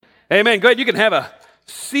Amen. Go ahead. You can have a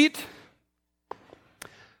seat.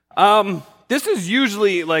 This is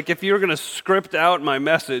usually, like, if you're going to script out my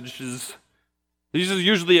message, this is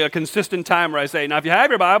usually a consistent time where I say, now, if you have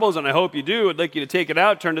your Bibles, and I hope you do, I'd like you to take it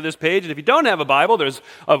out, turn to this page. And if you don't have a Bible, there's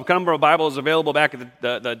a number of Bibles available back at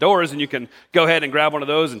the doors, and you can go ahead and grab one of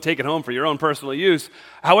those and take it home for your own personal use.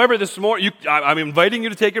 However, this morning, I'm inviting you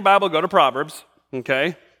to take your Bible, go to Proverbs,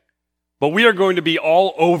 okay? But we are going to be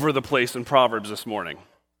all over the place in Proverbs this morning.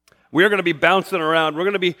 We are going to be bouncing around. We're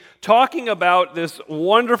going to be talking about this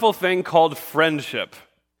wonderful thing called friendship.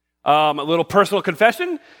 A little personal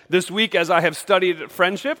confession. This week, as I have studied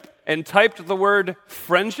friendship and typed the word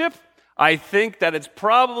friendship, I think that it's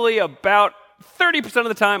probably about 30% of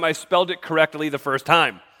the time I spelled it correctly the first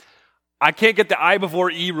time. I can't get the I before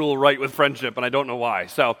E rule right with friendship, and I don't know why.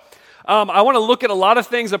 So I want to look at a lot of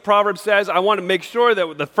things that Proverbs says. I want to make sure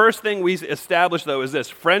that the first thing we establish, though, is this.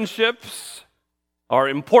 Friendships are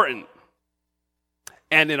important.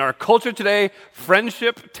 And in our culture today,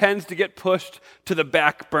 friendship tends to get pushed to the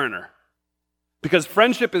back burner. Because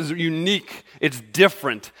friendship is unique, it's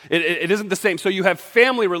different, it isn't the same. So you have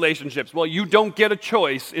family relationships. Well, you don't get a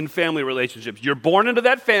choice in family relationships. You're born into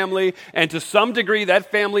that family, and to some degree, that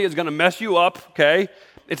family is going to mess you up, okay?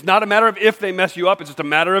 It's not a matter of if they mess you up, it's just a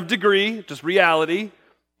matter of degree, just reality.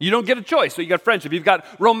 You don't get a choice, so you got friendship. You've got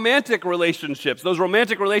romantic relationships. Those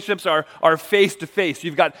romantic relationships are face-to-face.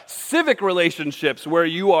 You've got civic relationships where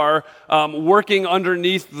you are working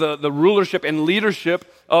underneath the rulership and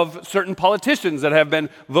leadership of certain politicians that have been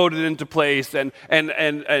voted into place, and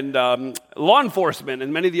law enforcement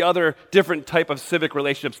and many of the other different type of civic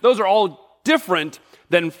relationships. Those are all different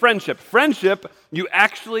than friendship. Friendship, you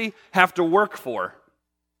actually have to work for.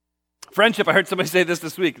 Friendship, I heard somebody say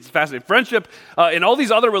this week. It's fascinating. Friendship, in all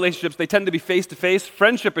these other relationships, they tend to be face-to-face.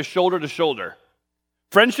 Friendship is shoulder-to-shoulder.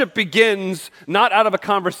 Friendship begins not out of a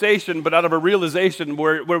conversation, but out of a realization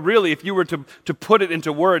where really, if you were to put it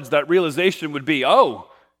into words, that realization would be, oh,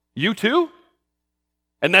 you too?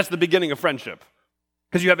 And that's the beginning of friendship.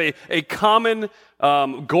 Because you have a common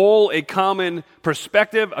goal, a common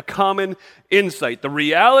perspective, a common insight. The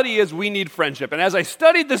reality is we need friendship. And as I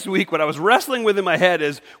studied this week, what I was wrestling with in my head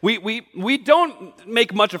is we don't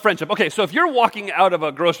make much of friendship. Okay, so if you're walking out of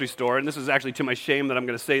a grocery store, and this is actually to my shame that I'm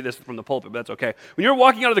going to say this from the pulpit, but that's okay. When you're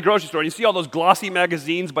walking out of the grocery store and you see all those glossy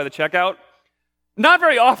magazines by the checkout, not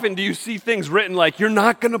very often do you see things written like, you're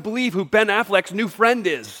not going to believe who Ben Affleck's new friend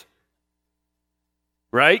is.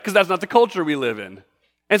 Right? Because that's not the culture we live in.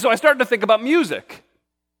 And so I started to think about music.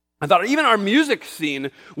 I thought, even our music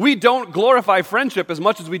scene, we don't glorify friendship as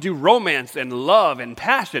much as we do romance and love and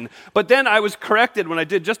passion. But then I was corrected when I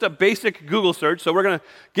did just a basic Google search, so we're going to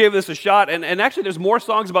give this a shot. And actually, there's more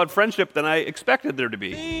songs about friendship than I expected there to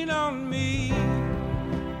be.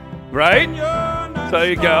 Right? So there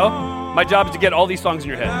you go. My job is to get all these songs in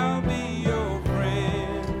your head.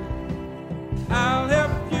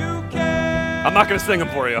 I'm not going to sing them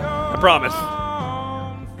for you, I promise.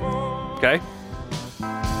 Okay?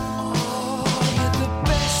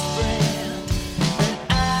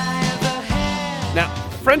 Now,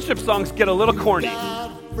 friendship songs get a little corny.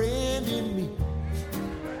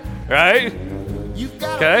 Right?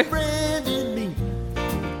 Okay?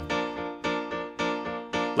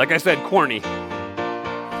 Like I said, corny.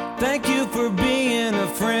 Thank you for being a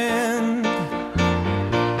friend.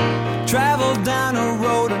 Travel down a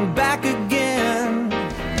road and back again.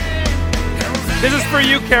 This is for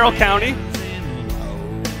you, Carroll County.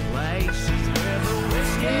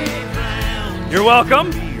 You're welcome.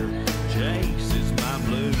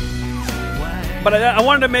 But I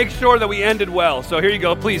wanted to make sure that we ended well. So here you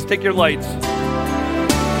go. Please take your lights.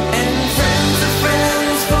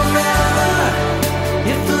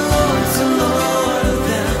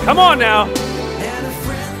 Come on now.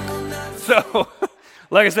 So,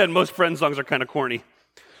 like I said, most Friends songs are kind of corny.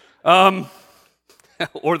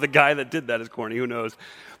 Or the guy that did that is corny, who knows.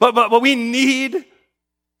 But we need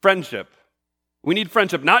friendship. We need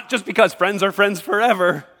friendship, not just because friends are friends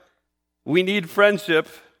forever. We need friendship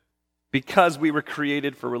because we were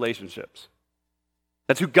created for relationships.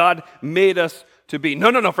 That's who God made us to be.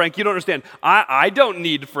 No, Frank, you don't understand. I don't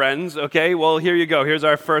need friends, okay? Well, here you go. Here's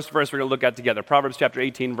our first verse we're going to look at together. Proverbs chapter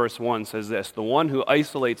 18, verse 1 says this: the one who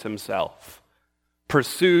isolates himself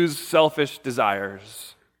pursues selfish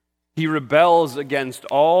desires. He rebels against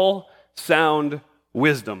all sound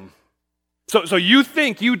wisdom. So you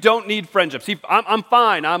think you don't need friendship. See, I'm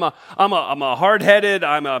fine. I'm a hard-headed,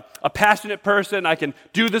 I'm a passionate person. I can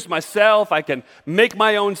do this myself. I can make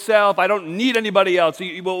my own self. I don't need anybody else.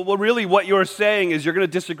 Well, really what you're saying is you're going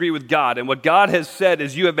to disagree with God. And what God has said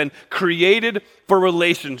is you have been created for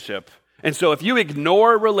relationship. And so if you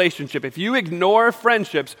ignore relationship, if you ignore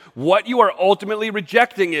friendships, what you are ultimately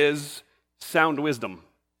rejecting is sound wisdom.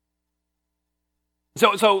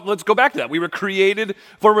 So let's go back to that. We were created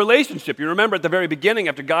for relationship. You remember at the very beginning,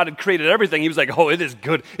 after God had created everything, he was like, oh, it is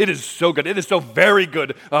good. It is so good. It is so very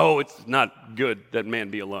good. Oh, it's not good that man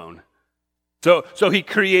be alone. So he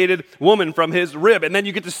created woman from his rib. And then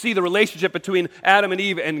you get to see the relationship between Adam and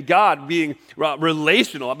Eve and God being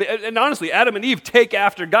relational. And honestly, Adam and Eve take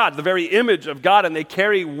after God, the very image of God, and they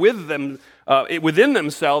carry with them within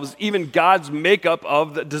themselves even God's makeup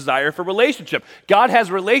of the desire for relationship. God has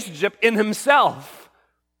relationship in himself.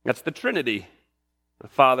 That's the Trinity, the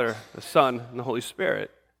Father, the Son, and the Holy Spirit.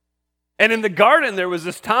 And in the garden, there was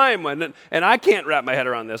this time when, and I can't wrap my head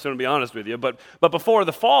around this, I'm going to be honest with you, but before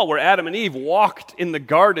the fall, where Adam and Eve walked in the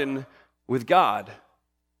garden with God.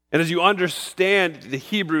 And as you understand the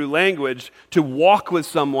Hebrew language, to walk with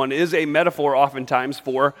someone is a metaphor oftentimes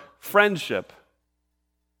for friendship.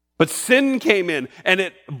 But sin came in, and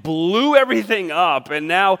it blew everything up, and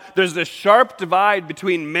now there's this sharp divide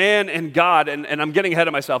between man and God, and I'm getting ahead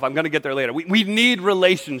of myself. I'm going to get there later. We need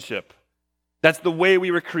relationship. That's the way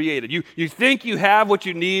we were created. You think you have what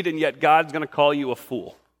you need, and yet God's going to call you a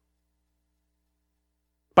fool.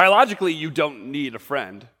 Biologically, you don't need a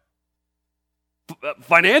friend.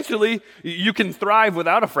 Financially, you can thrive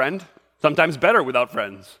without a friend, sometimes better without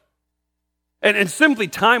friends. And simply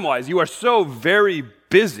time-wise, you are so very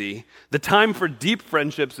busy, the time for deep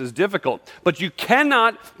friendships is difficult. But you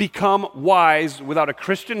cannot become wise without a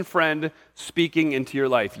Christian friend speaking into your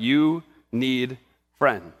life. You need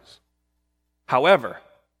friends. However,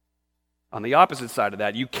 on the opposite side of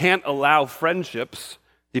that, you can't allow friendships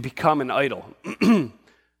to become an idol.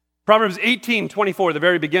 Proverbs 18:24, the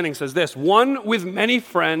very beginning says this: one with many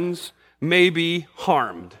friends may be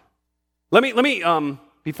harmed. Let me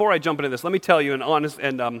before I jump into this, let me tell you and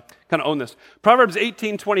kind of own this. Proverbs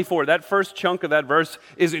 18:24, that first chunk of that verse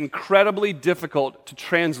is incredibly difficult to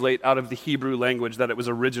translate out of the Hebrew language that it was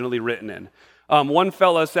originally written in. One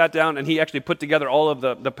fella sat down and he actually put together all of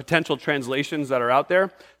the potential translations that are out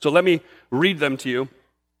there. So let me read them to you.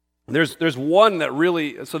 There's one that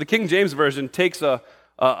really, so the King James Version takes a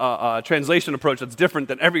translation approach that's different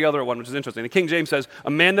than every other one, which is interesting. The King James says,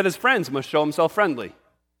 a man that has friends must show himself friendly.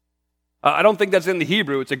 I don't think that's in the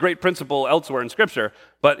Hebrew. It's a great principle elsewhere in Scripture.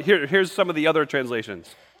 But here's some of the other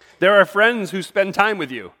translations. There are friends who spend time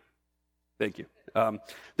with you. Thank you.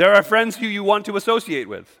 There are friends who you want to associate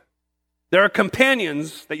with. There are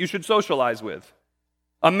companions that you should socialize with.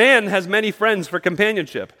 A man has many friends for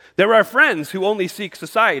companionship. There are friends who only seek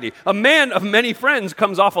society. A man of many friends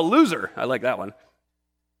comes off a loser. I like that one.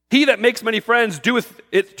 He that makes many friends doeth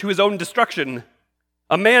it to his own destruction.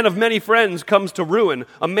 A man of many friends comes to ruin.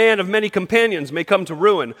 A man of many companions may come to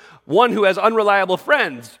ruin. One who has unreliable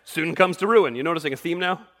friends soon comes to ruin. You noticing a theme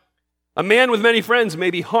now? A man with many friends may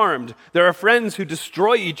be harmed. There are friends who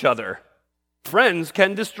destroy each other. Friends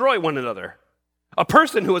can destroy one another. A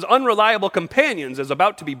person who has unreliable companions is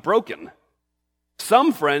about to be broken.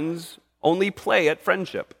 Some friends only play at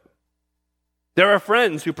friendship. There are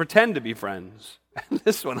friends who pretend to be friends.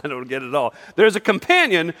 This one I don't get at all. There's a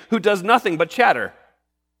companion who does nothing but chatter.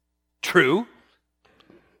 True.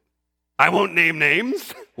 I won't name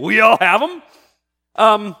names. We all have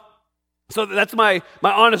them. So that's my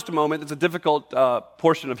honest moment. It's a difficult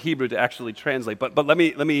portion of Hebrew to actually translate. But let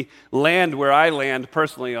me land where I land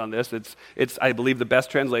personally on this. It's I believe the best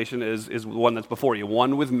translation is the one that's before you.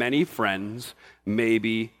 One with many friends may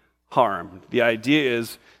be harmed. The idea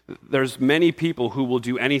is there's many people who will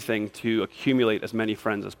do anything to accumulate as many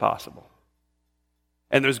friends as possible.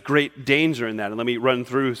 And there's great danger in that. And let me run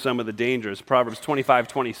through some of the dangers. Proverbs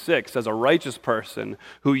 25:26 says, a righteous person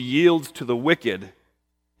who yields to the wicked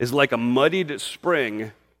is like a muddied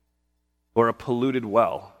spring or a polluted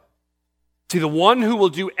well. See, the one who will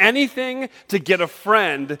do anything to get a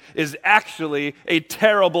friend is actually a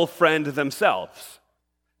terrible friend themselves.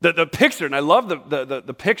 The picture, and I love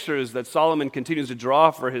the pictures that Solomon continues to draw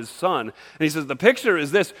for his son. And he says, the picture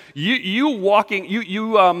is this: you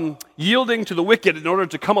yielding to the wicked in order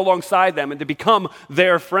to come alongside them and to become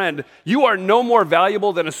their friend. You are no more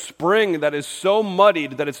valuable than a spring that is so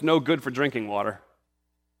muddied that it's no good for drinking water.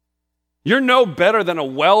 You're no better than a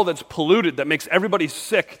well that's polluted that makes everybody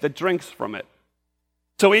sick that drinks from it.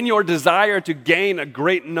 So in your desire to gain a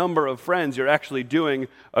great number of friends, you're actually doing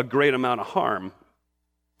a great amount of harm.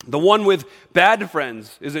 The one with bad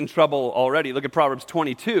friends is in trouble already. Look at Proverbs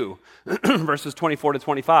 22, verses 24 to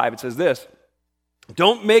 25. It says this: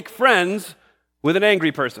 don't make friends with an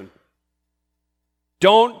angry person.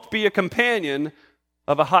 Don't be a companion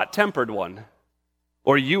of a hot-tempered one,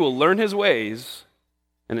 or you will learn his ways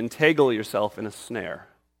and entangle yourself in a snare.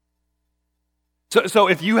 So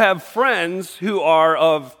if you have friends who are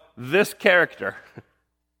of this character,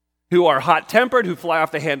 who are hot-tempered, who fly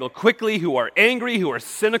off the handle quickly, who are angry, who are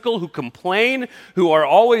cynical, who complain, who are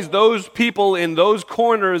always those people in those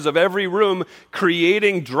corners of every room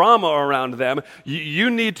creating drama around them, you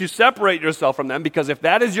need to separate yourself from them, because if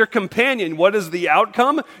that is your companion, what is the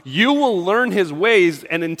outcome? You will learn his ways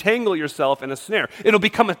and entangle yourself in a snare. It'll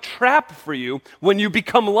become a trap for you when you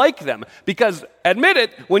become like them, because admit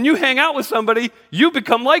it, when you hang out with somebody, you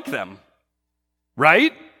become like them,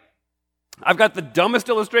 right? I've got the dumbest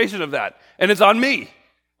illustration of that, and it's on me.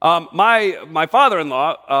 My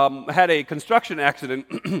father-in-law had a construction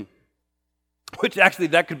accident, which actually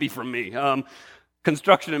that could be from me.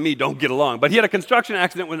 Construction and me don't get along. But he had a construction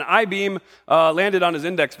accident when an I-beam landed on his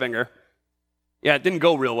index finger. Yeah, it didn't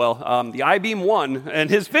go real well. The I-beam won, and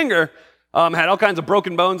his finger had all kinds of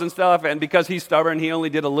broken bones and stuff, and because he's stubborn, he only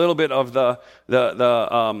did a little bit of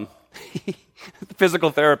the physical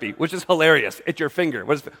therapy, which is hilarious. It's your finger.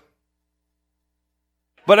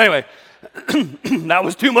 But anyway, that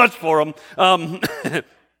was too much for him.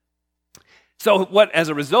 So as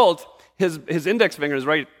a result, his index finger is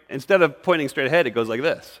right, instead of pointing straight ahead, it goes like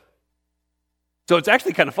this. So it's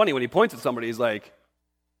actually kind of funny when he points at somebody, he's like,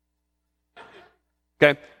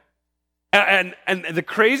 okay. And the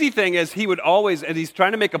crazy thing is he would always, and he's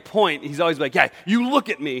trying to make a point, he's always like, yeah, you look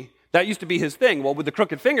at me. That used to be his thing. Well, with the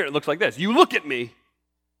crooked finger, it looks like this. You look at me.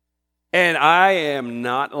 And I am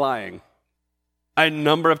not lying. A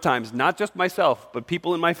number of times, not just myself, but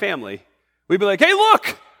people in my family, we'd be like, hey,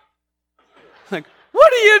 look! Like,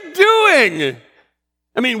 what are you doing?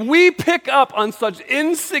 I mean, we pick up on such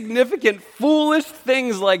insignificant, foolish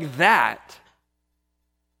things like that.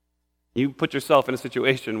 You put yourself in a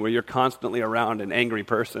situation where you're constantly around an angry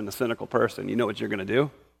person, a cynical person, you know what you're going to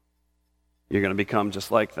do? You're going to become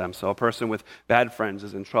just like them. So a person with bad friends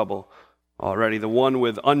is in trouble already. The one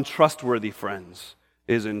with untrustworthy friends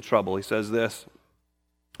is in trouble. He says this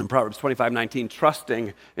in Proverbs 25:19,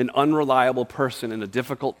 trusting an unreliable person in a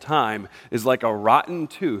difficult time is like a rotten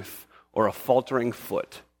tooth or a faltering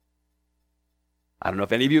foot. I don't know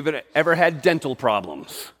if any of you have ever had dental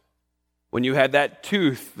problems. When you had that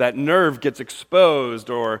tooth, that nerve gets exposed,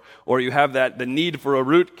 or you have the need for a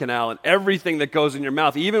root canal, and everything that goes in your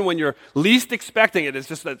mouth, even when you're least expecting it, it's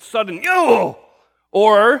just that sudden, yo!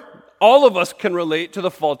 Or all of us can relate to the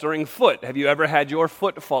faltering foot. Have you ever had your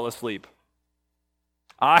foot fall asleep?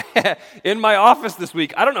 In my office this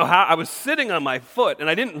week, I don't know how, I was sitting on my foot and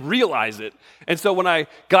I didn't realize it. And so when I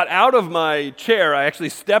got out of my chair, I actually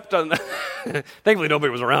stepped on, thankfully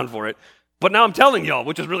nobody was around for it. But now I'm telling y'all,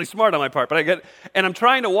 which is really smart on my part. But I'm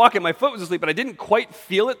trying to walk and my foot was asleep, but I didn't quite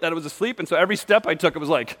feel it that it was asleep. And so every step I took, it was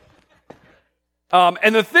like,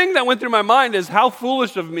 and the thing that went through my mind is, how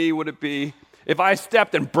foolish of me would it be if I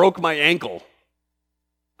stepped and broke my ankle?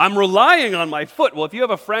 I'm relying on my foot. Well, if you have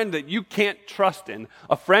a friend that you can't trust in,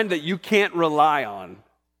 a friend that you can't rely on,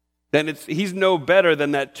 then he's no better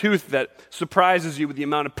than that tooth that surprises you with the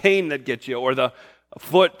amount of pain that gets you, or the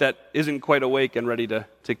foot that isn't quite awake and ready to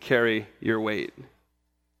carry your weight.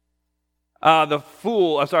 The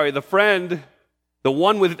friend, the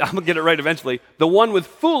one with, I'm going to get it right eventually, the one with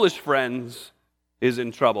foolish friends is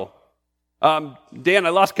in trouble. Dan, I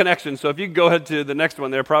lost connection, so if you could go ahead to the next one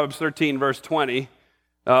there, Proverbs 13, verse 20.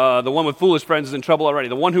 The one with foolish friends is in trouble already.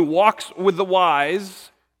 The one who walks with the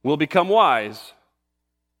wise will become wise,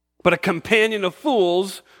 but a companion of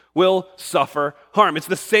fools will suffer harm. It's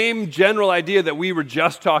the same general idea that we were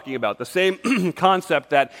just talking about, the same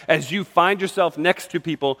concept that as you find yourself next to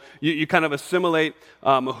people, you kind of assimilate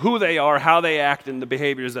who they are, how they act, and the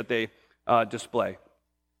behaviors that they display.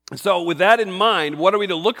 So with that in mind, what are we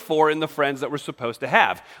to look for in the friends that we're supposed to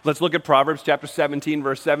have? Let's look at Proverbs chapter 17,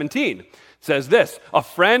 verse 17. It says this, a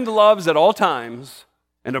friend loves at all times,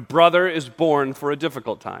 and a brother is born for a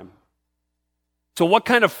difficult time. So what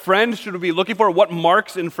kind of friends should we be looking for? What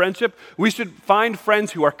marks in friendship? We should find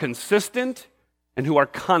friends who are consistent and who are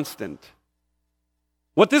constant.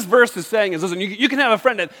 What this verse is saying is, listen, you can have a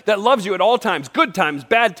friend that loves you at all times, good times,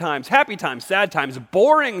 bad times, happy times, sad times,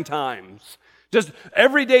 boring times. Just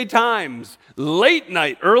everyday times, late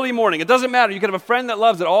night, early morning. It doesn't matter. You can have a friend that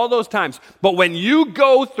loves at all those times. But when you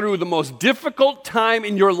go through the most difficult time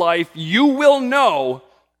in your life, you will know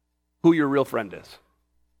who your real friend is.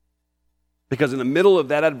 Because in the middle of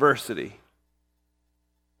that adversity,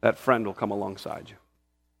 that friend will come alongside you.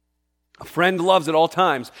 A friend loves at all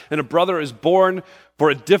times, and a brother is born for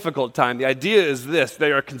a difficult time. The idea is this: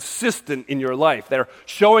 they are consistent in your life. They're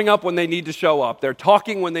showing up when they need to show up. They're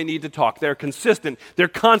talking when they need to talk. They're consistent. They're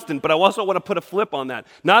constant. But I also want to put a flip on that.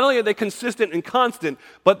 Not only are they consistent and constant,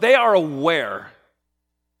 but they are aware.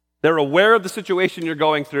 They're aware of the situation you're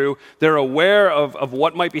going through. They're aware of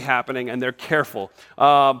what might be happening, and they're careful.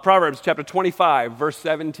 Proverbs chapter 25, verse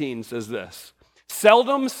 17 says this: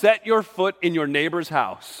 "Seldom set your foot in your neighbor's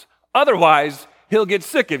house. Otherwise, he'll get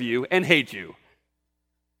sick of you and hate you."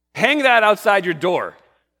 Hang that outside your door.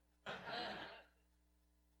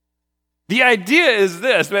 The idea is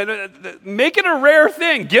this, man, make it a rare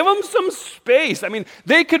thing. Give them some space. I mean,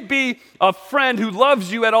 they could be a friend who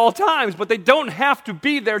loves you at all times, but they don't have to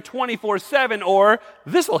be there 24/7, or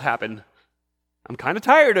this will happen. I'm kind of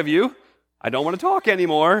tired of you. I don't want to talk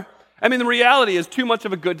anymore. I mean, the reality is too much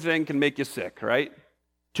of a good thing can make you sick, right?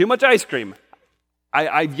 Too much ice cream.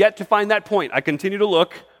 I've yet to find that point. I continue to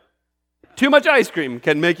look. Too much ice cream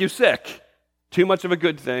can make you sick. Too much of a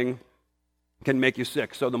good thing can make you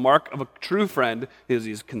sick. So the mark of a true friend is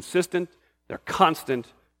he's consistent, they're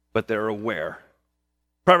constant, but they're aware.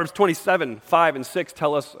 Proverbs 27, 5 and 6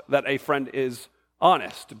 tell us that a friend is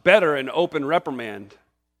honest. Better an open reprimand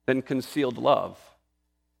than concealed love.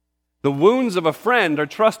 The wounds of a friend are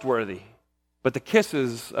trustworthy, but the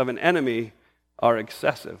kisses of an enemy are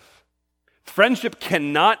excessive. Friendship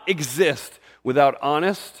cannot exist without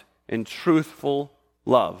honest and truthful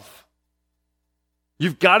love.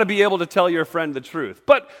 You've got to be able to tell your friend the truth.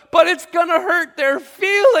 But it's going to hurt their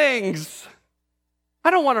feelings. I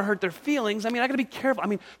don't want to hurt their feelings. I mean, I got to be careful. I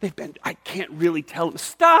mean, I can't really tell them.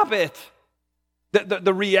 Stop it.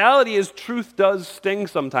 The reality is truth does sting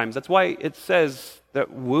sometimes. That's why it says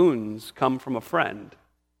that wounds come from a friend.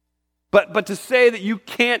 But to say that you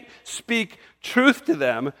can't speak truth to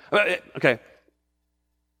them, okay,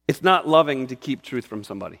 it's not loving to keep truth from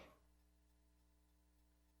somebody.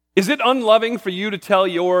 Is it unloving for you to tell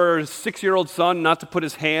your 6-year-old son not to put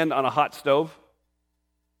his hand on a hot stove?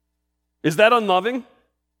 Is that unloving?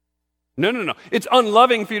 No. It's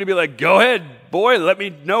unloving for you to be like, go ahead, boy, let me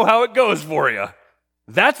know how it goes for you.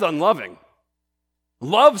 That's unloving.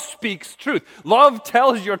 Love speaks truth. Love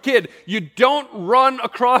tells your kid, you don't run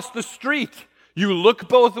across the street. You look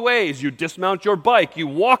both ways. You dismount your bike. You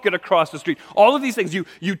walk it across the street. All of these things,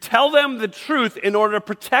 you tell them the truth in order to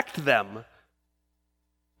protect them.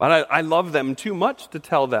 But I love them too much to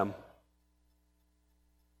tell them.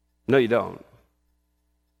 No, you don't.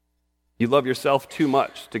 You love yourself too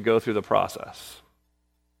much to go through the process.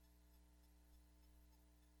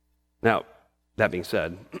 Now, that being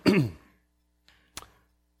said,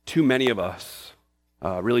 too many of us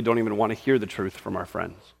really don't even want to hear the truth from our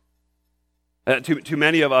friends. Too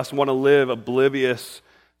many of us want to live oblivious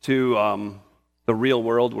to the real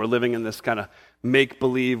world. We're living in this kind of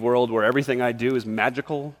make-believe world where everything I do is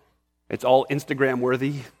magical. It's all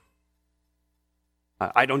Instagram-worthy.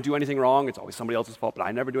 I don't do anything wrong. It's always somebody else's fault, but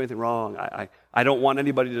I never do anything wrong. I don't want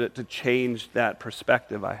anybody to change that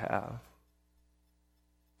perspective I have.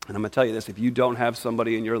 And I'm going to tell you this, if you don't have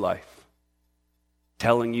somebody in your life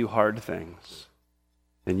telling you hard things,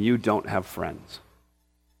 then you don't have friends.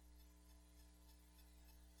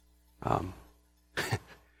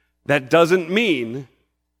 That doesn't mean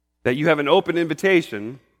that you have an open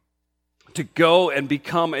invitation to go and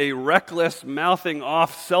become a reckless, mouthing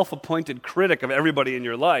off, self-appointed critic of everybody in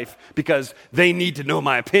your life because they need to know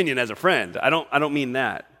my opinion as a friend. I don't mean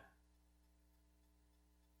that.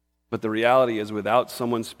 But the reality is, without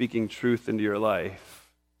someone speaking truth into your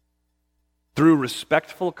life, through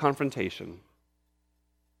respectful confrontation,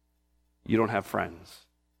 you don't have friends,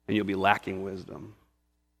 and you'll be lacking wisdom.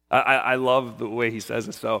 I love the way he says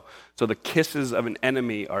it. So the kisses of an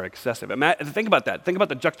enemy are excessive. Think about that. Think about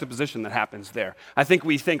the juxtaposition that happens there. I think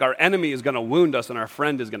we think our enemy is going to wound us and our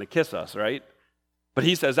friend is going to kiss us, right? But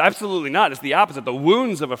he says, absolutely not. It's the opposite. The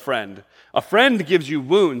wounds of a friend. A friend gives you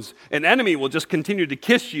wounds. An enemy will just continue to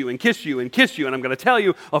kiss you and kiss you and kiss you. And I'm going to tell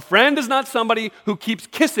you, a friend is not somebody who keeps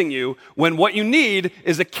kissing you when what you need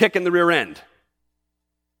is a kick in the rear end.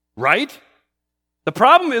 Right? The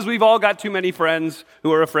problem is we've all got too many friends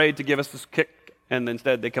who are afraid to give us this kick, and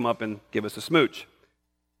instead they come up and give us a smooch.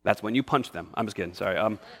 That's when you punch them. I'm just kidding, sorry.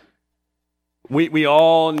 We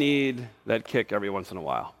all need that kick every once in a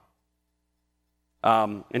while.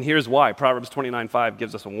 And here's why. Proverbs 29:5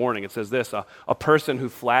 gives us a warning. It says this, a person who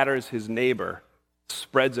flatters his neighbor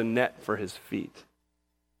spreads a net for his feet.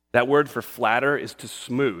 That word for flatter is to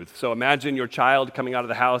smooth. So imagine your child coming out of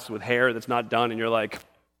the house with hair that's not done, and you're like,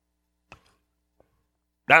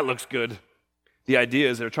 that looks good. The idea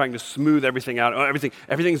is they're trying to smooth everything out. Oh,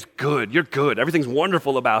 everything's good. You're good. Everything's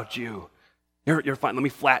wonderful about you. You're fine. Let me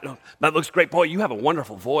flatten. Oh, that looks great. Boy, you have a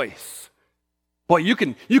wonderful voice. Boy, you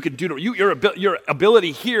can do your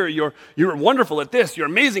ability here. You're wonderful at this. You're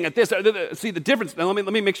amazing at this. See the difference? Now let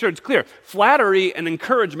me make sure it's clear. Flattery and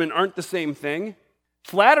encouragement aren't the same thing.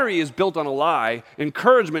 Flattery is built on a lie.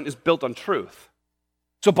 Encouragement is built on truth.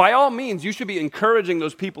 So by all means, you should be encouraging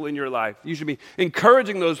those people in your life. You should be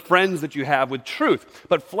encouraging those friends that you have with truth.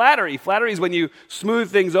 But flattery is when you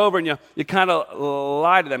smooth things over and you kind of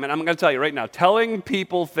lie to them. And I'm going to tell you right now, telling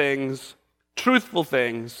people things, truthful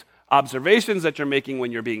things, observations that you're making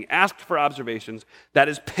when you're being asked for observations, that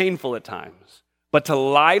is painful at times. But to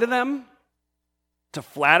lie to them, to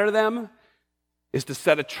flatter them, is to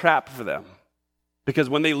set a trap for them.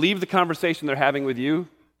 Because when they leave the conversation they're having with you,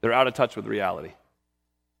 they're out of touch with reality.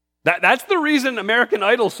 That's the reason American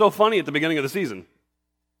Idol's so funny at the beginning of the season.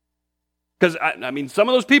 Because, I mean, some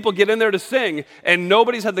of those people get in there to sing, and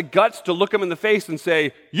nobody's had the guts to look them in the face and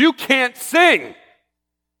say, you can't sing,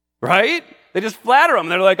 right? They just flatter them.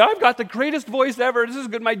 They're like, I've got the greatest voice ever. This is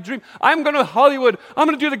good, my dream. I'm going to Hollywood. I'm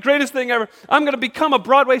going to do the greatest thing ever. I'm going to become a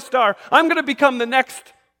Broadway star. I'm going to become the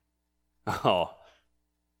next,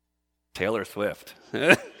 Taylor Swift.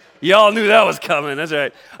 Y'all knew that was coming. That's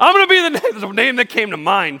right. I'm going to be the name that came to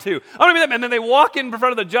mind, too. I'm going to be that. And then they walk in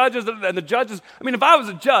front of the judges, and the judges, I mean, if I was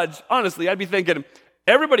a judge, honestly, I'd be thinking,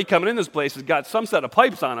 everybody coming in this place has got some set of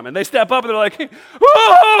pipes on them. And they step up, and they're like,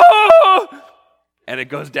 whoa! And it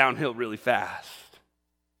goes downhill really fast.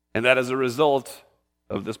 And that is a result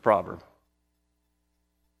of this proverb.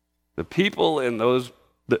 The people in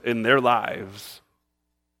their lives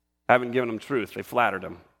haven't given them truth. They flattered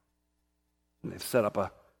them. And they've set up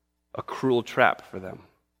a cruel trap for them.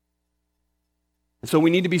 And so we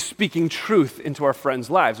need to be speaking truth into our friends'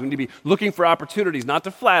 lives. We need to be looking for opportunities, not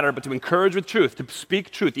to flatter, but to encourage with truth, to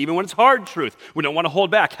speak truth, even when it's hard truth. We don't want to hold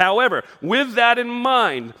back. However, with that in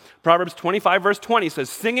mind, Proverbs 25, verse 20 says,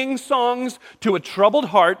 singing songs to a troubled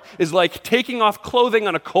heart is like taking off clothing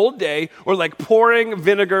on a cold day or like pouring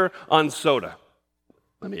vinegar on soda.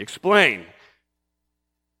 Let me explain.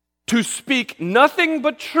 To speak nothing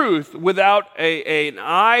but truth without an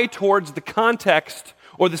eye towards the context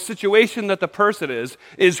or the situation that the person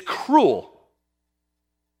is cruel.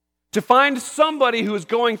 To find somebody who is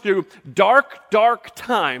going through dark, dark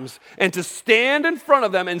times and to stand in front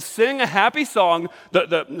of them and sing a happy song,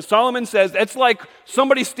 Solomon says it's like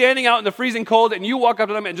somebody standing out in the freezing cold and you walk up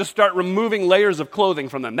to them and just start removing layers of clothing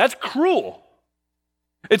from them. That's cruel.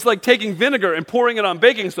 It's like taking vinegar and pouring it on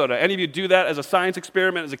baking soda. Any of you do that as a science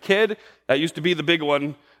experiment as a kid? That used to be the big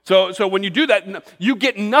one. So when you do that, you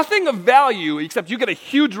get nothing of value except you get a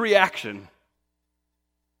huge reaction.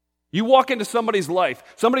 You walk into somebody's life,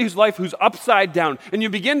 who's upside down, and you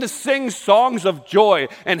begin to sing songs of joy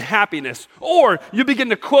and happiness, or you begin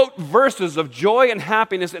to quote verses of joy and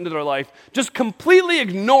happiness into their life, just completely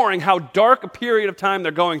ignoring how dark a period of time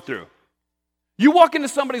they're going through. You walk into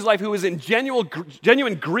somebody's life who is in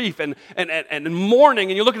genuine grief and mourning,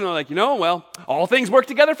 and you look at them like, well, all things work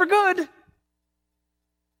together for good.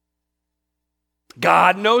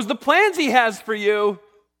 God knows the plans He has for you.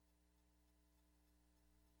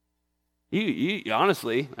 You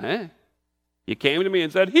honestly, you came to me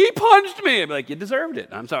and said, He punched me. I'd be like, you deserved it.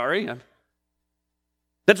 I'm sorry.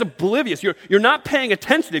 That's oblivious. You're not paying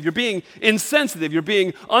attention. You're being insensitive. You're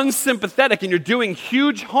being unsympathetic, and you're doing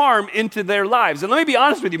huge harm into their lives. And let me be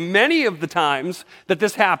honest with you, many of the times that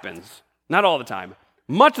this happens, not all the time,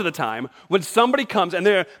 much of the time, when somebody comes and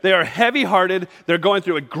they are heavy-hearted, they're going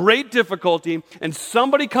through a great difficulty, and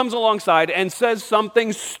somebody comes alongside and says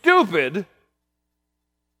something stupid,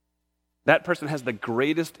 that person has the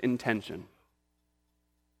greatest intention.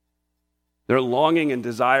 Their longing and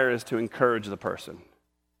desire is to encourage the person.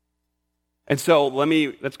 And so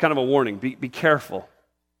that's kind of a warning. Be careful.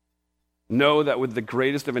 Know that with the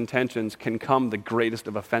greatest of intentions can come the greatest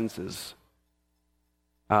of offenses.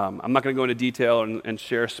 I'm not going to go into detail and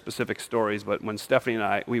share specific stories, but when Stephanie and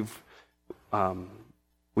I, we've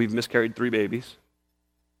miscarried 3 babies.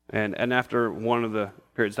 And after one of the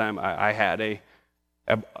periods of time, I had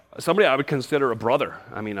somebody I would consider a brother.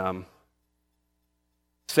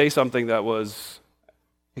 Say something that was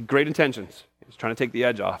great intentions. He was trying to take the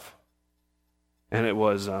edge off. And it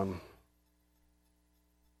was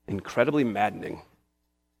incredibly maddening.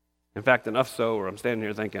 In fact, enough so where I'm standing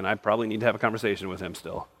here thinking I probably need to have a conversation with him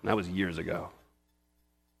still. And that was years ago.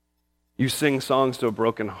 You sing songs to a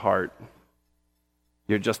broken heart,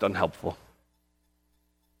 you're just unhelpful.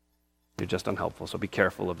 You're just unhelpful, so be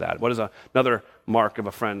careful of that. What is another mark of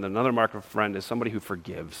a friend? Another mark of a friend is somebody who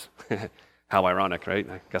forgives. How ironic, right?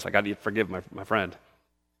 I guess I got to forgive my friend.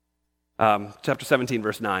 Chapter 17,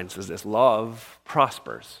 verse 9 says this, love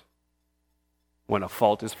prospers when a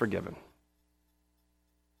fault is forgiven.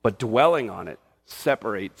 But dwelling on it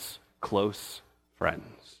separates close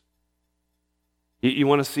friends. You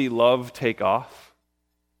want to see love take off?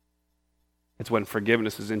 It's when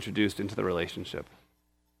forgiveness is introduced into the relationship.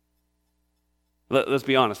 Let's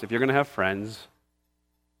be honest, if you're going to have friends,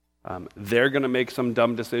 they're going to make some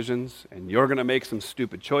dumb decisions, and you're going to make some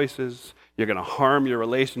stupid choices. You're going to harm your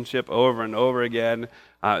relationship over and over again.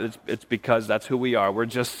 It's because that's who we are. We're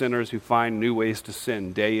just sinners who find new ways to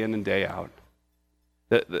sin day in and day out.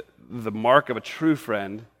 The mark of a true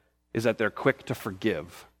friend is that they're quick to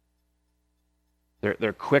forgive.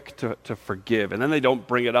 They're quick to forgive, and then they don't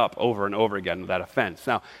bring it up over and over again, that offense.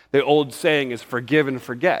 Now, the old saying is forgive and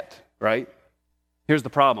forget, right? Here's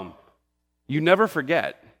the problem. You never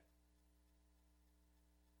forget.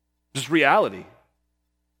 Just reality.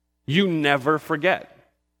 You never forget.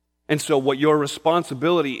 And so what your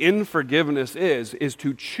responsibility in forgiveness is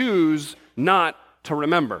to choose not to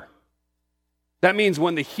remember. That means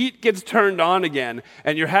when the heat gets turned on again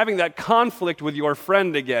and you're having that conflict with your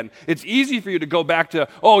friend again, it's easy for you to go back to,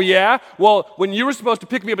 oh yeah, well, when you were supposed to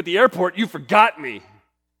pick me up at the airport, you forgot me.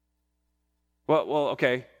 Well,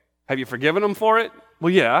 okay. Have you forgiven him for it?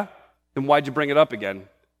 Well, yeah. Then why'd you bring it up again?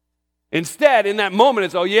 Instead, in that moment,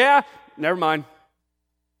 it's, oh yeah, never mind.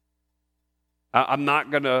 I'm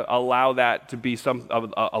not going to allow that to be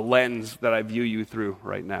a lens that I view you through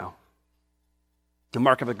right now. The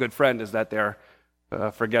mark of a good friend is that they're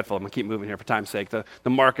forgetful. I'm going to keep moving here for time's sake. The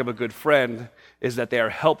mark of a good friend is that they are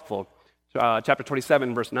helpful. Chapter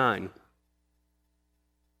 27, verse 9.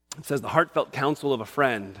 It says, the heartfelt counsel of a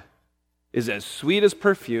friend is as sweet as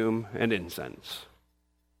perfume and incense.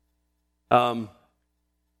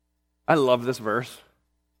 I love this verse.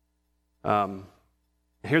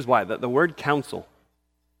 Here's why. The word counsel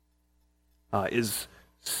is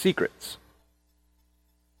secrets.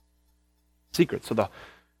 Secrets. So the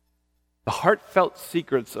heartfelt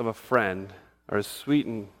secrets of a friend are as sweet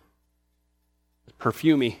and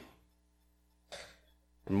perfumey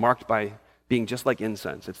and marked by being just like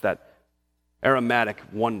incense. It's that aromatic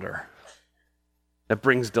wonder that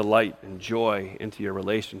brings delight and joy into your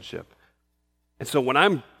relationship. And so when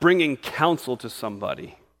I'm bringing counsel to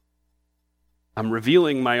somebody, I'm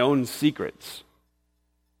revealing my own secrets.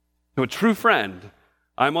 To a true friend,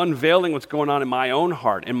 I'm unveiling what's going on in my own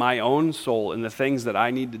heart, in my own soul, in the things that I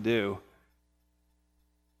need to do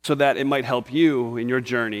so that it might help you in your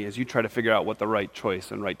journey as you try to figure out what the right choice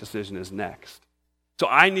and right decision is next. So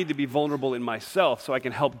I need to be vulnerable in myself so I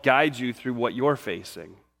can help guide you through what you're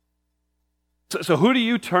facing. So who do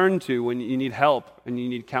you turn to when you need help and you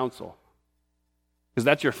need counsel? Because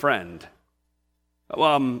that's your friend.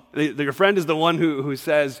 Your friend is the one who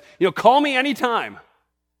says, call me anytime,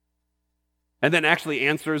 and then actually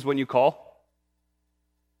answers when you call.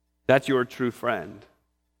 That's your true friend.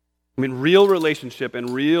 I mean, real relationship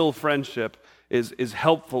and real friendship is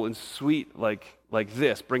helpful and sweet like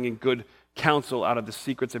this, bringing good counsel out of the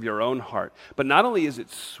secrets of your own heart. But not only is it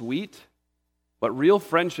sweet, but real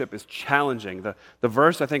friendship is challenging. The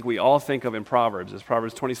verse I think we all think of in Proverbs is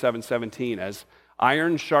Proverbs 27:17, as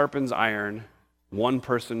iron sharpens iron, one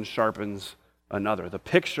person sharpens another. The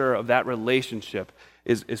picture of that relationship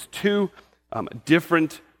is two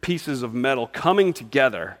different pieces of metal coming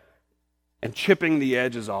together and chipping the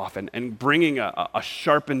edges off and bringing a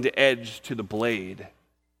sharpened edge to the blade.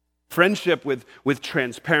 Friendship with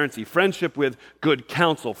transparency, friendship with good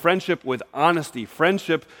counsel, friendship with honesty,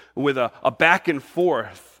 friendship with a back and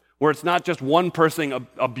forth, where it's not just one person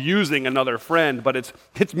abusing another friend, but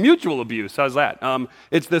it's mutual abuse. How's that?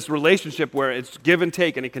 It's this relationship where it's give and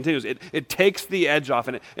take, and it continues. It takes the edge off,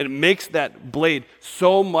 and it makes that blade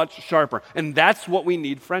so much sharper. And that's what we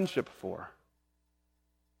need friendship for.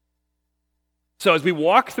 So as we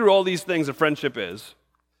walk through all these things that friendship is,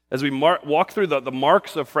 as we walk through the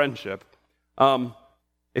marks of friendship,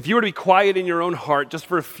 if you were to be quiet in your own heart just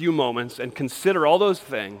for a few moments and consider all those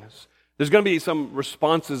things, there's going to be some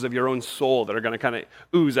responses of your own soul that are going to kind of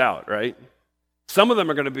ooze out, right? Some of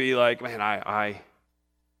them are going to be like, man, I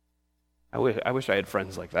wish I had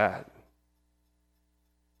friends like that.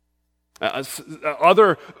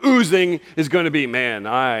 Other oozing is going to be, man,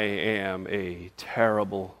 I am a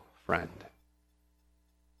terrible friend.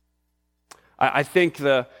 I think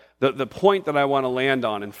the point that I want to land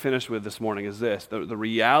on and finish with this morning is this. The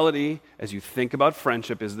reality as you think about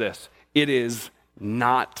friendship is this. It is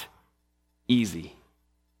not easy.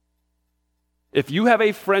 If you have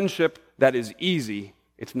a friendship that is easy,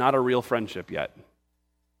 it's not a real friendship yet.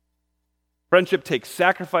 Friendship takes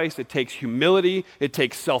sacrifice, it takes humility, it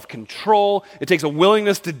takes self-control, it takes a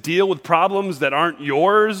willingness to deal with problems that aren't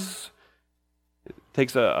yours. It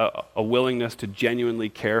takes a willingness to genuinely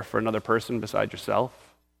care for another person besides yourself.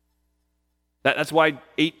 That's why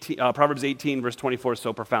Proverbs 18, verse 24 is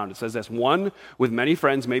so profound. It says this, one with many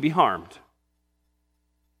friends may be harmed,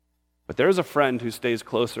 but there is a friend who stays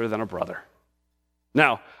closer than a brother.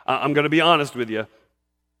 Now, I'm going to be honest with you.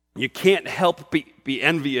 You can't help be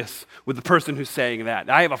envious with the person who's saying that.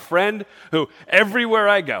 I have a friend who, everywhere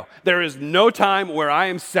I go, there is no time where I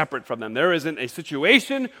am separate from them. There isn't a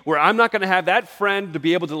situation where I'm not going to have that friend to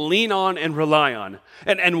be able to lean on and rely on.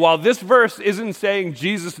 And while this verse isn't saying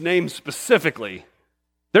Jesus' name specifically,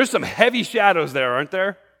 there's some heavy shadows there, aren't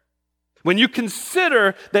there? When you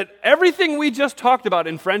consider that everything we just talked about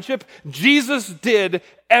in friendship, Jesus did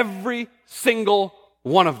every single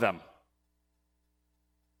one of them.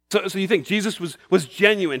 So you think Jesus was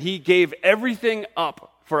genuine. He gave everything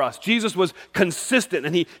up for us. Jesus was consistent,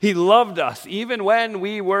 and he loved us even when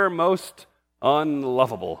we were most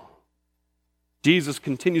unlovable. Jesus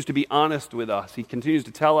continues to be honest with us. He continues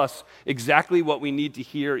to tell us exactly what we need to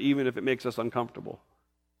hear, even if it makes us uncomfortable.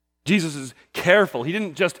 Jesus is careful. He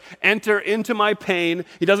didn't just enter into my pain.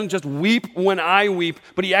 He doesn't just weep when I weep,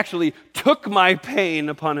 but he actually took my pain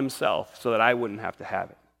upon himself so that I wouldn't have to have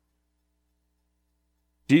it.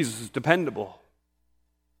 Jesus is dependable.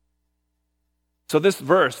 So this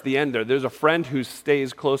verse, the end there's a friend who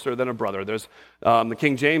stays closer than a brother. There's the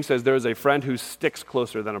King James says there's a friend who sticks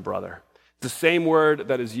closer than a brother. It's the same word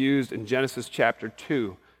that is used in Genesis chapter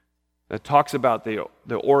 2 that talks about the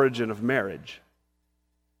origin of marriage.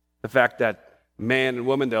 The fact that man and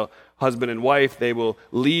woman, they'll husband and wife, they will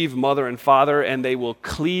leave mother and father and they will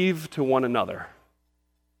cleave to one another.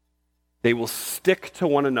 They will stick to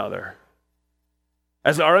one another.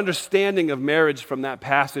 As our understanding of marriage from that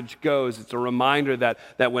passage goes, it's a reminder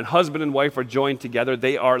that when husband and wife are joined together,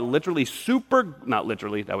 they are literally not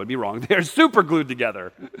literally, that would be wrong. They are super glued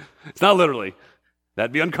together. It's not literally.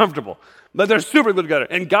 That'd be uncomfortable. But they're super glued together.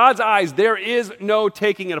 In God's eyes, there is no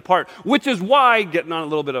taking it apart, which is why, getting on a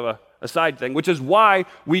little bit of a side thing, which is why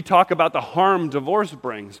we talk about the harm divorce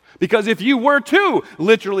brings. Because if you were to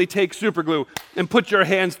literally take super glue and put your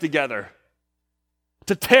hands together,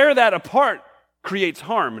 to tear that apart creates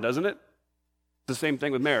harm, doesn't it? It's the same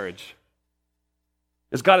thing with marriage.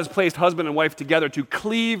 As God has placed husband and wife together to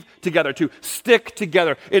cleave together, to stick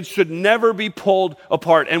together, it should never be pulled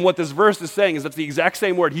apart. And what this verse is saying is that's the exact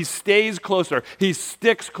same word. He stays closer. He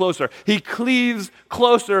sticks closer. He cleaves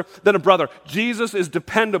closer than a brother. Jesus is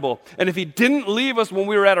dependable. And if he didn't leave us when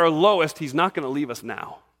we were at our lowest, he's not going to leave us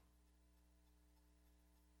now.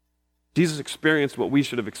 Jesus experienced what we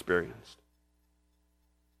should have experienced.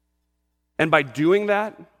 And by doing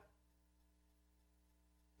that,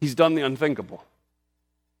 he's done the unthinkable.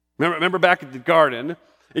 Remember back at the garden,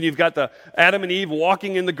 and you've got the Adam and Eve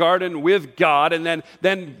walking in the garden with God, and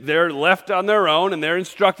then they're left on their own, and they're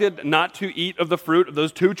instructed not to eat of the fruit of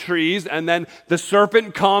those two trees, and then the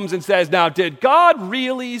serpent comes and says, now, did God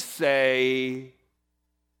really say?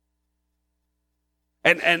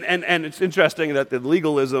 And it's interesting that the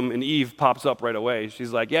legalism in Eve pops up right away.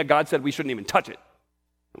 She's like, yeah, God said we shouldn't even touch it.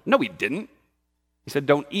 No, he didn't. He said,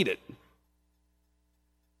 don't eat it.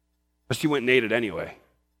 But she went and ate it anyway,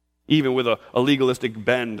 even with a legalistic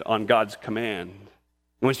bend on God's command. And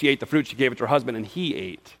when she ate the fruit, she gave it to her husband, and he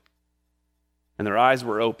ate. And their eyes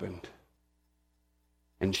were opened,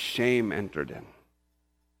 and shame entered in.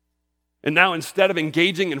 And now, instead of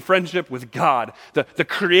engaging in friendship with God, the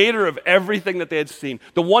creator of everything that they had seen,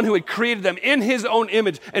 the one who had created them in his own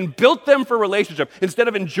image and built them for relationship, instead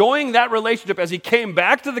of enjoying that relationship as he came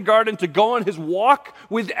back to the garden to go on his walk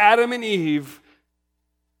with Adam and Eve,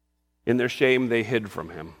 in their shame, they hid from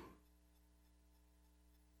him.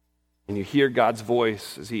 And you hear God's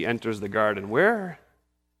voice as he enters the garden. Where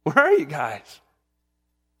are you guys?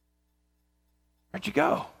 Where'd you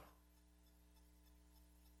go?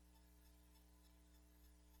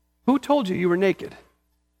 Who told you you were naked?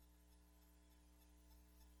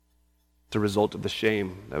 It's a result of the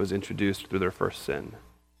shame that was introduced through their first sin.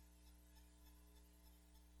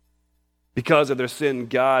 Because of their sin,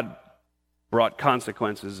 God brought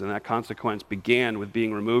consequences, and that consequence began with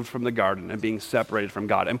being removed from the garden and being separated from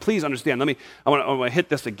God. And please understand, I want to hit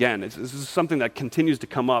this again. This is something that continues to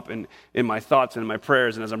come up in my thoughts and in my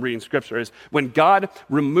prayers and as I'm reading Scripture, is when God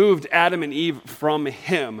removed Adam and Eve from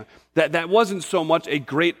him, that wasn't so much a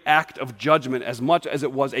great act of judgment as much as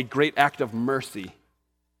it was a great act of mercy.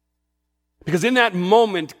 Because in that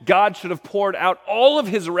moment, God should have poured out all of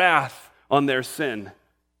his wrath on their sin.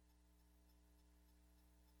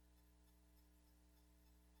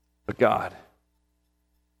 But God,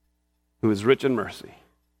 who is rich in mercy,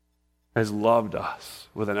 has loved us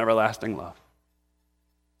with an everlasting love.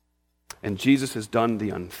 And Jesus has done the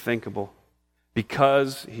unthinkable.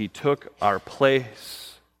 Because he took our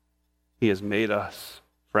place, he has made us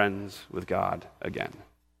friends with God again.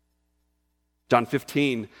 John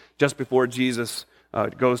 15, just before Jesus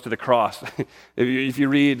goes to the cross, if you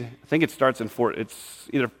read, I think it starts in it's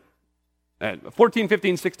either 14,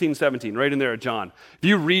 15, 16, 17, right in there at John. If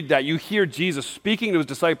you read that, you hear Jesus speaking to his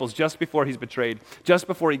disciples just before he's betrayed, just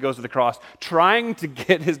before he goes to the cross, trying to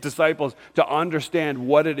get his disciples to understand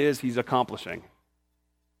what it is he's accomplishing.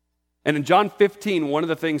 And in John 15, one of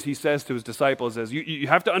the things he says to his disciples is, you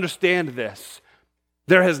have to understand this.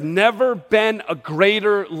 There has never been a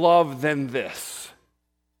greater love than this.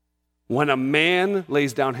 When a man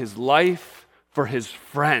lays down his life for his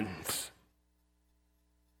friends.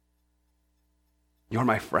 You're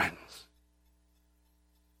my friends.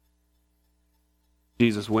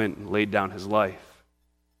 Jesus went and laid down his life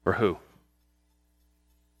for who?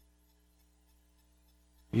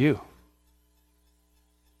 You.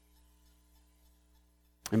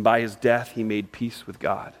 And by his death, he made peace with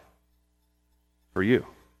God for you.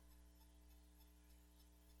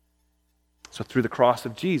 So through the cross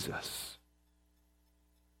of Jesus,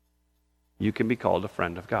 you can be called a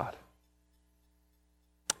friend of God.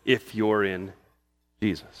 If you're in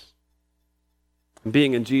Jesus. And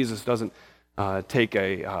being in Jesus doesn't take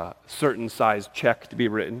a certain size check to be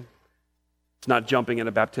written. It's not jumping in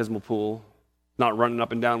a baptismal pool. Not running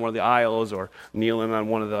up and down one of the aisles or kneeling on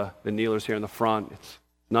one of the kneelers here in the front. It's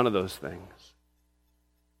none of those things.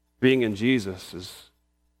 Being in Jesus is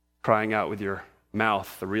crying out with your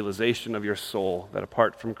mouth the realization of your soul that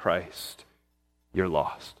apart from Christ, you're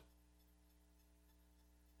lost.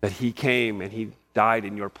 That he came and he died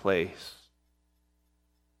in your place.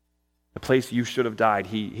 The place you should have died,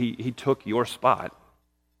 he took your spot.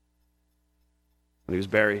 And he was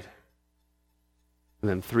buried. And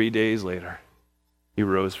then 3 days later, he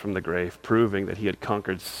rose from the grave, proving that he had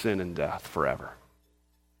conquered sin and death forever.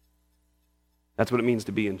 That's what it means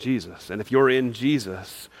to be in Jesus. And if you're in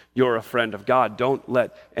Jesus, you're a friend of God. Don't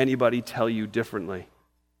let anybody tell you differently.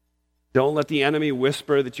 Don't let the enemy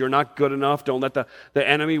whisper that you're not good enough. Don't let the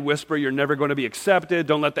enemy whisper you're never going to be accepted.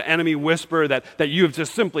 Don't let the enemy whisper that you have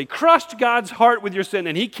just simply crushed God's heart with your sin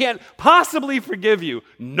and he can't possibly forgive you.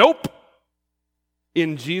 Nope.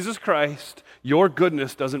 In Jesus Christ, your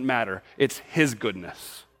goodness doesn't matter. It's his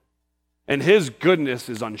goodness. And his goodness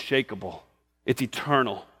is unshakable. It's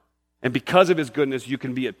eternal. And because of his goodness, you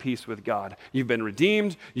can be at peace with God. You've been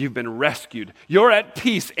redeemed. You've been rescued. You're at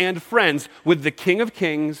peace and friends with the King of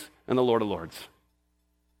Kings and the Lord of Lords.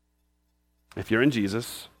 If you're in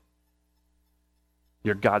Jesus,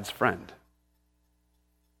 you're God's friend.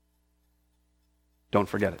 Don't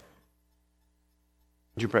forget it.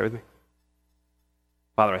 Would you pray with me?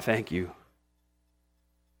 Father, I thank you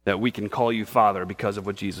that we can call you Father because of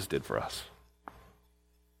what Jesus did for us.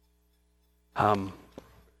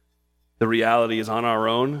 The reality is on our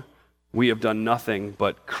own, we have done nothing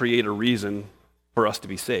but create a reason for us to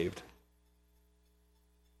be saved.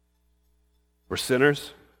 We're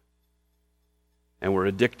sinners, and we're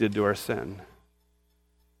addicted to our sin.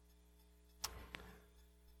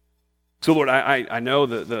 So Lord, I know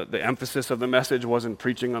the emphasis of the message wasn't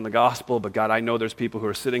preaching on the gospel, but God, I know there's people who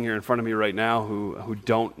are sitting here in front of me right now who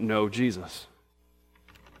don't know Jesus.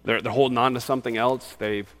 They're holding on to something else.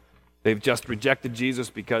 They've just rejected Jesus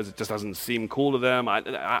because it just doesn't seem cool to them.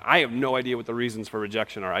 I have no idea what the reasons for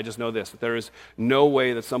rejection are. I just know this, that there is no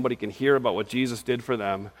way that somebody can hear about what Jesus did for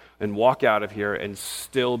them and walk out of here and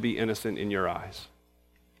still be innocent in your eyes.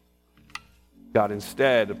 God,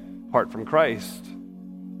 instead, apart from Christ,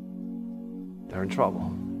 they're in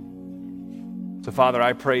trouble. So Father,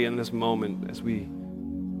 I pray in this moment as we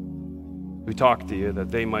talk to you that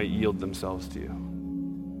they might yield themselves to you.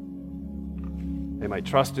 They might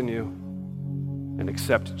trust in you and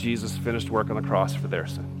accept Jesus' finished work on the cross for their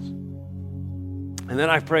sins. And then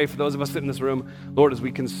I pray for those of us sitting in this room, Lord, as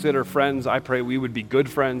we consider friends, I pray we would be good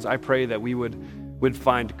friends. I pray that we would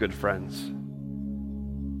find good friends.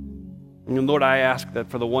 And Lord, I ask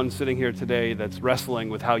that for the one sitting here today that's wrestling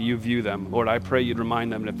with how you view them, Lord, I pray you'd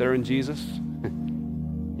remind them that if they're in Jesus,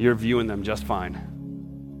 you're viewing them just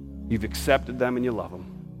fine. You've accepted them and you love them.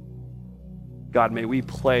 God, may we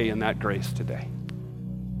play in that grace today.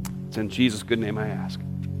 It's in Jesus' good name I ask.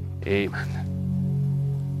 Amen.